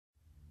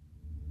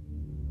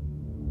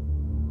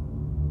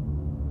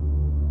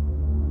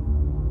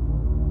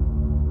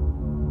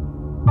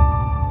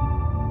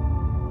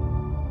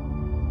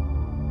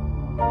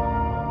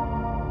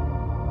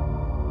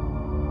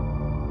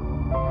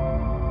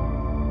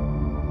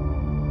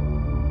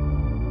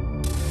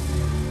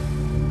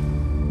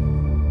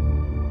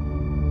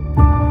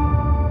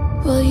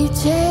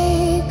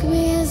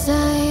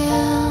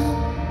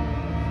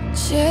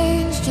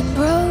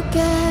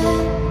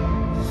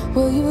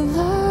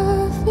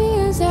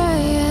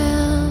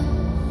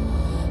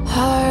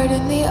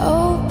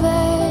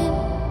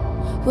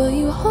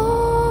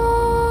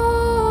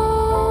hold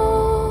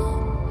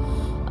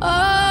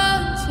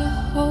on to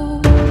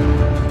hope.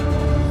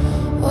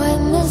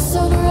 When the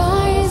sun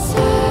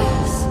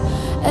rises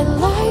and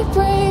light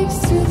breaks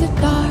through the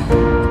dark,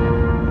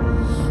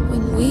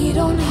 when we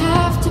don't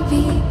have to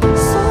be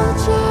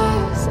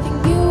soldiers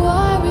and you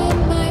are in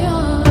my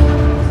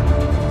arms,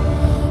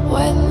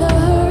 when the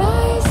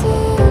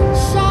horizon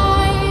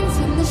shines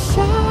and the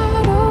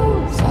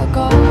shadows are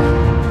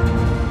gone,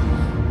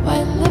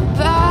 when the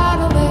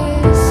battle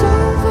is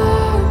over,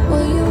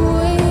 will you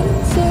wait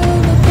until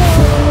the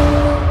dawn?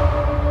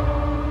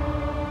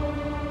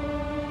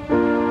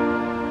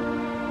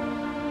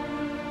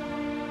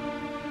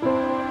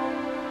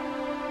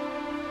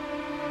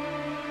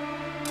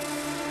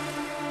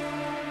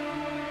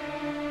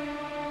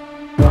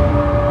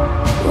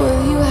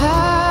 Will you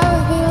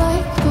have me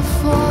like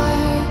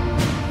before?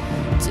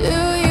 Do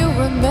you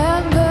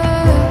remember?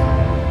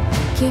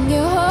 Can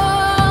you hold